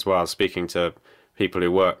take on it as well. Speaking to people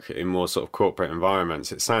who work in more sort of corporate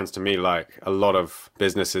environments, it sounds to me like a lot of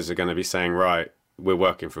businesses are going to be saying, right, we're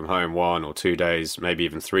working from home 1 or 2 days, maybe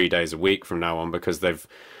even 3 days a week from now on, because they've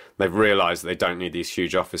realised that they don't need these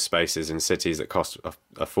huge office spaces in cities that cost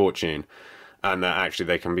a fortune, and that actually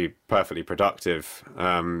they can be perfectly productive,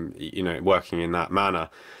 working in that manner.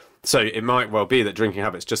 So it might well be that drinking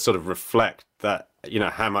habits just sort of reflect that,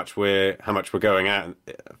 how much we're going out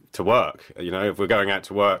to work. If we're going out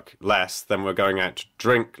to work less, then we're going out to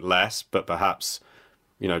drink less, but perhaps,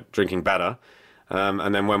 drinking better.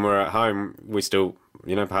 And then when we're at home, we still,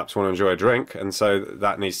 perhaps want to enjoy a drink. And so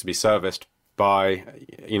that needs to be serviced by,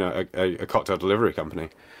 a cocktail delivery company.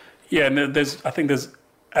 Yeah, and I think there's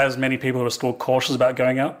as many people who are still cautious about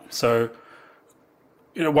going out. So,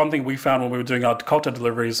 one thing we found when we were doing our cocktail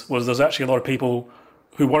deliveries was there's actually a lot of people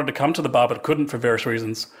who wanted to come to the bar but couldn't for various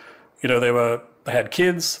reasons. They had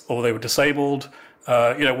kids, or they were disabled,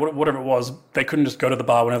 whatever it was. They couldn't just go to the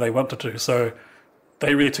bar whenever they wanted to. So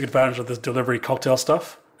they really took advantage of this delivery cocktail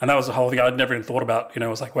stuff. And that was the whole thing I'd never even thought about. It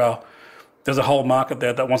was like, wow, there's a whole market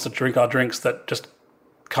there that wants to drink our drinks that just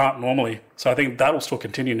can't normally. So I think that will still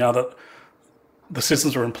continue now that the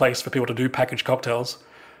systems are in place for people to do packaged cocktails,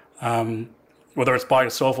 whether it's by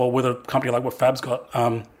yourself or with a company like what Fab's got.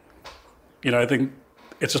 I think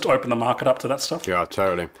it's just opened the market up to that stuff. Yeah,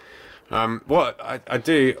 totally. I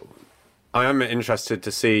am interested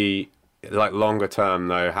to see, like, longer term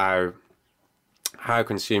though, how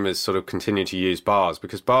consumers sort of continue to use bars,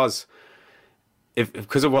 because bars,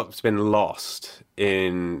 because of what's been lost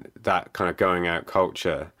in that kind of going out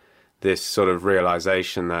culture, this sort of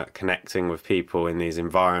realization that connecting with people in these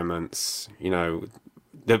environments,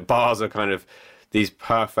 the bars are kind of these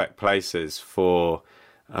perfect places for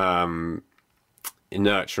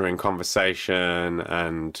nurturing conversation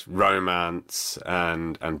and romance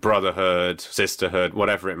and brotherhood, sisterhood,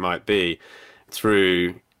 whatever it might be,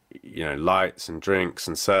 through lights and drinks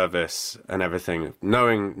and service and everything.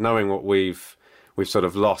 Knowing what we've sort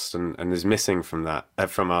of lost and is missing from that,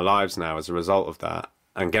 from our lives now as a result of that,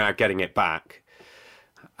 and getting it back.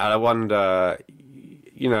 And I wonder,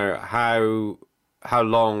 how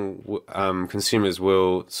long consumers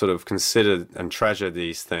will sort of consider and treasure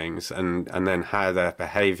these things, and then how their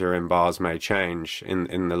behaviour in bars may change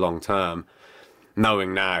in the long term,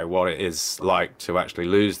 knowing now what it is like to actually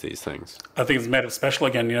lose these things. I think it's made it special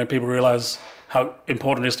again. People realise how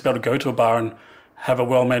important it is to be able to go to a bar and have a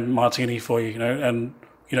well-made martini for you, and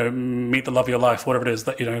meet the love of your life, whatever it is,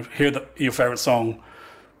 that hear your favourite song,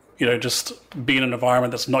 just be in an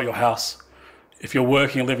environment that's not your house. If you're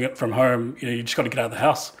working and living it from home, you just got to get out of the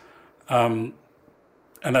house. And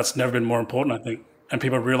that's never been more important, I think. And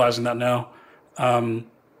people are realizing that now. So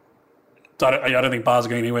I don't think bars are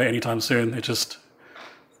going anywhere anytime soon. It just,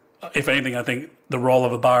 if anything, I think the role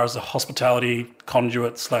of a bar as a hospitality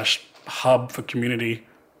conduit / hub for community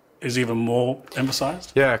is even more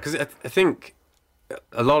emphasized. Yeah, because I think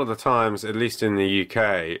a lot of the times, at least in the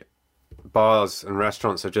UK, bars and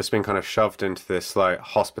restaurants have just been kind of shoved into this like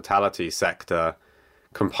hospitality sector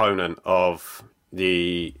component of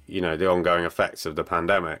the ongoing effects of the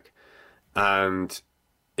pandemic, and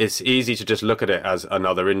it's easy to just look at it as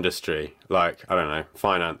another industry, like, I don't know,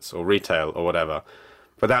 finance or retail or whatever.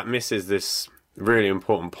 But that misses this really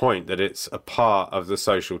important point that it's a part of the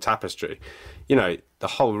social tapestry. The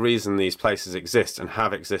whole reason these places exist and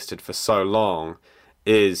have existed for so long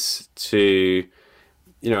is to,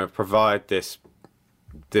 provide this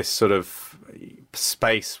sort of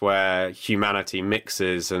space where humanity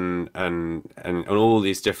mixes and all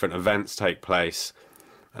these different events take place.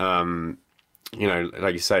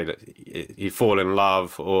 Like you say, that you fall in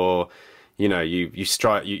love, or you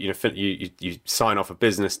sign off a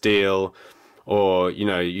business deal, or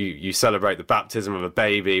you celebrate the baptism of a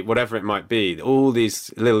baby, whatever it might be. All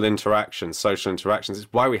these little interactions, social interactions, is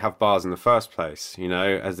why we have bars in the first place,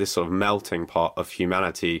 as this sort of melting pot of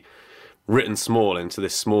humanity written small into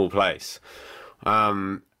this small place.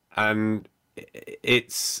 And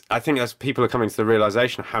I think as people are coming to the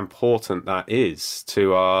realization of how important that is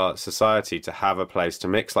to our society, to have a place to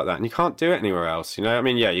mix like that. And you can't do it anywhere else, you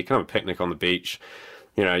can have a picnic on the beach,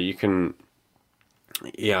 you can,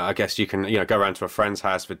 I guess you can, go around to a friend's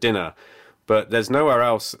house for dinner, but there's nowhere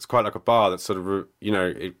else it's quite like a bar that's sort of,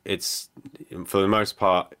 it's for the most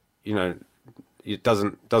part, it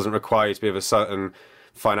doesn't require you to be of a certain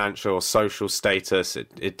financial or social status.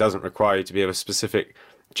 It doesn't require you to be of a specific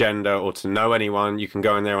gender or to know anyone. You can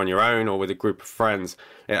go in there on your own or with a group of friends.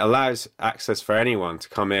 It allows access for anyone to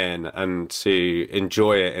come in and to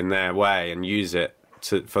enjoy it in their way and use it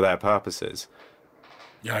for their purposes.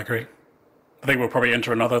 Yeah, I agree. I think we'll probably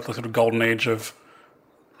enter another sort of golden age of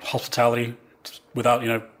hospitality, without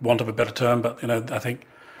want of a better term. But I think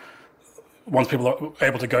once people are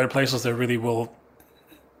able to go to places, they really will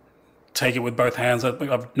take it with both hands.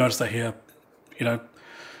 I've noticed that here.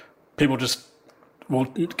 People just will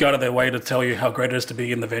go out of their way to tell you how great it is to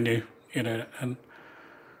be in the venue. And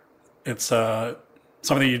it's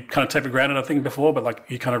something you kind of take for granted, I think, before,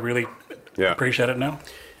 but you kind of really appreciate it now.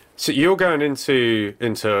 So you're going into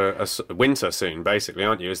a winter soon, basically,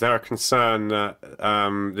 aren't you? Is there a concern that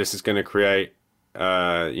this is going to create,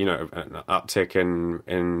 an uptick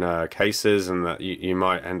in cases, and that you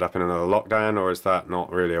might end up in another lockdown, or is that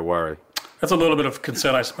not really a worry? That's a little bit of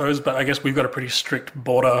concern, I suppose, but I guess we've got a pretty strict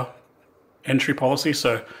border entry policy.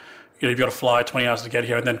 So, you've got to fly 20 hours to get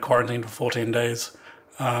here and then quarantine for 14 days.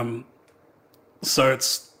 So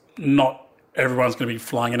it's not everyone's going to be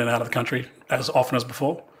flying in and out of the country as often as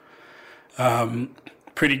before.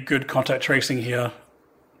 Pretty good contact tracing here.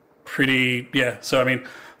 So,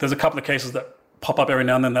 there's a couple of cases that pop up every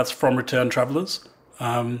now and then. That's from return travelers.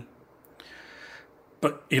 But,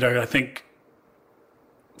 I think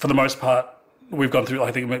for the most part, we've gone through,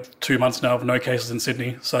 I think, 2 months now of no cases in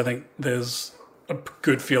Sydney. So I think there's a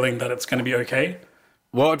good feeling that it's going to be okay.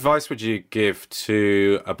 What advice would you give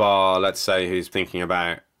to a bar, let's say, who's thinking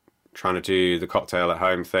about trying to do the cocktail at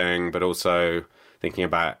home thing, but also thinking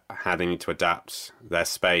about how they need to adapt their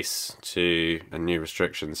space to new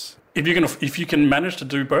restrictions? If you can manage to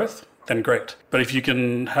do both, then great. But if you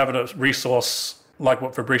can have a resource like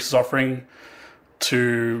what Fabrice is offering,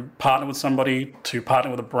 to partner with somebody, to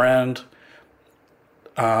partner with a brand,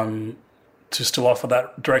 to still offer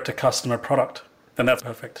that direct-to-customer product, then that's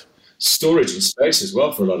perfect. Storage and space as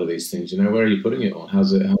well for a lot of these things. Where are you putting it on? How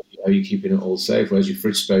are you keeping it all safe? Where's your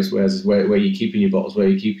fridge space? Where are you keeping your bottles? Where are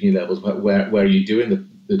you keeping your levels? Where are you doing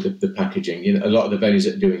the packaging? A lot of the venues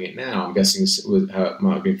that are doing it now, I'm guessing with how it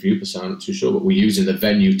might have been for you, Passan, I'm not too sure, but we're using the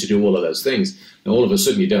venue to do all of those things. And all of a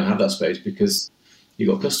sudden you don't have that space because you've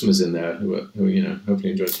got customers in there who are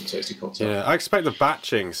hopefully enjoying some tasty cocktails. Yeah, I expect the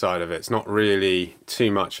batching side of it's not really too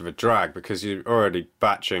much of a drag because you're already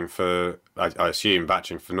batching for, I assume,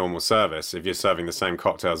 batching for normal service if you're serving the same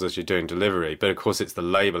cocktails as you're doing delivery. But of course it's the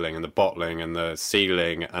labelling and the bottling and the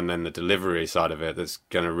sealing and then the delivery side of it that's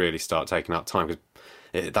going to really start taking up time, because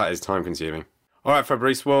that is time consuming. All right,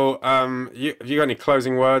 Fabrice. Well, have you got any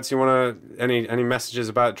closing words? Any messages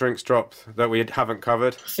about Drinks Drop that we haven't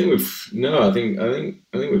covered? I think we've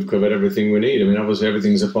covered everything we need. Obviously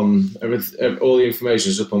everything's up on all the information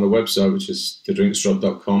is up on the website, which is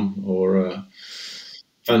thedrinksdrop.com, or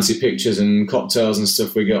fancy pictures and cocktails and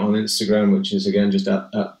stuff we get on Instagram, which is again just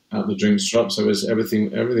at the Drinks Drop. So there's everything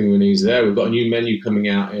we need is there. We've got a new menu coming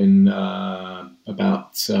out in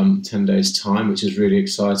about 10 days' time, which is really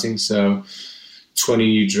exciting. So 20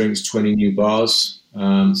 new drinks, 20 new bars.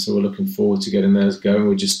 So we're looking forward to getting those going.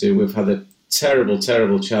 We've had the terrible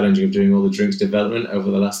challenge of doing all the drinks development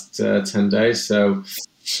over the last 10 days. So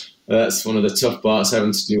that's one of the tough parts,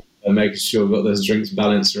 having to do making sure we've got those drinks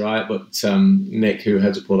balanced right. But Nick, who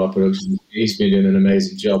heads up all our production, he's been doing an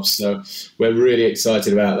amazing job. So we're really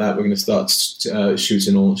excited about that. We're going to start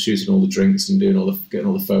shooting all the drinks and getting all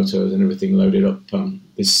the photos and everything loaded up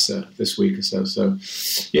this week or so. So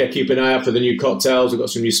yeah, keep an eye out for the new cocktails. We've got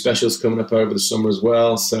some new specials coming up over the summer as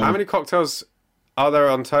well. So how many cocktails are there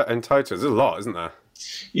in total? There's a lot, isn't there?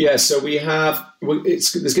 Yeah, so there's going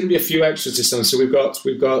to be a few extras this time. So we've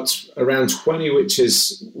got around 20, which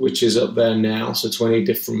is up there now. So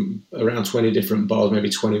around 20 different bars, maybe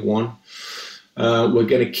 21. We're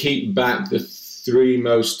going to keep back the 3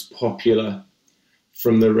 most popular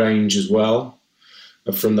from the range as well,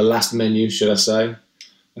 from the last menu, should I say?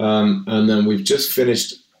 And then we've just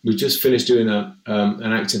finished doing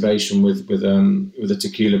an activation with a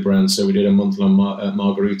tequila brand. So we did a month-long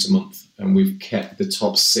margarita month, and we've kept the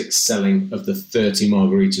top 6 selling of the 30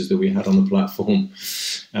 margaritas that we had on the platform.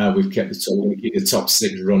 We've kept the top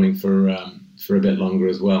 6 running for a bit longer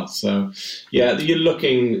as well. So yeah, you're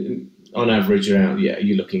looking on average around,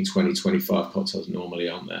 you're looking 20, 25 cocktails normally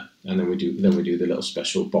on there. And then we do the little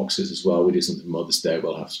special boxes as well. We do something for Mother's Day.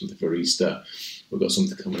 We'll have something for Easter. We've got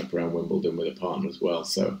something coming up around Wimbledon with a partner as well.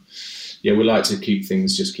 So yeah, we like to keep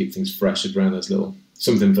things fresh around those little,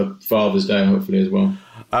 something for Father's Day hopefully as well.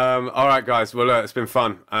 All right, guys. Well, look, it's been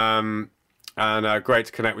fun. And great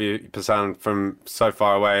to connect with you, Passan, from so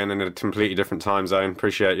far away and in a completely different time zone.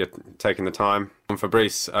 Appreciate you taking the time. And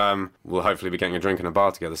Fabrice, we'll hopefully be getting a drink in a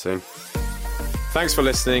bar together soon. Thanks for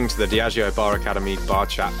listening to the Diageo Bar Academy Bar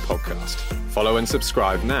Chat podcast. Follow and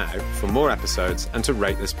subscribe now for more episodes and to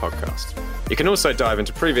rate this podcast. You can also dive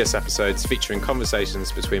into previous episodes featuring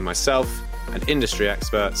conversations between myself and industry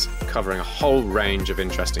experts covering a whole range of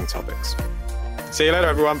interesting topics. See you later,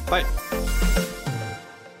 everyone. Bye.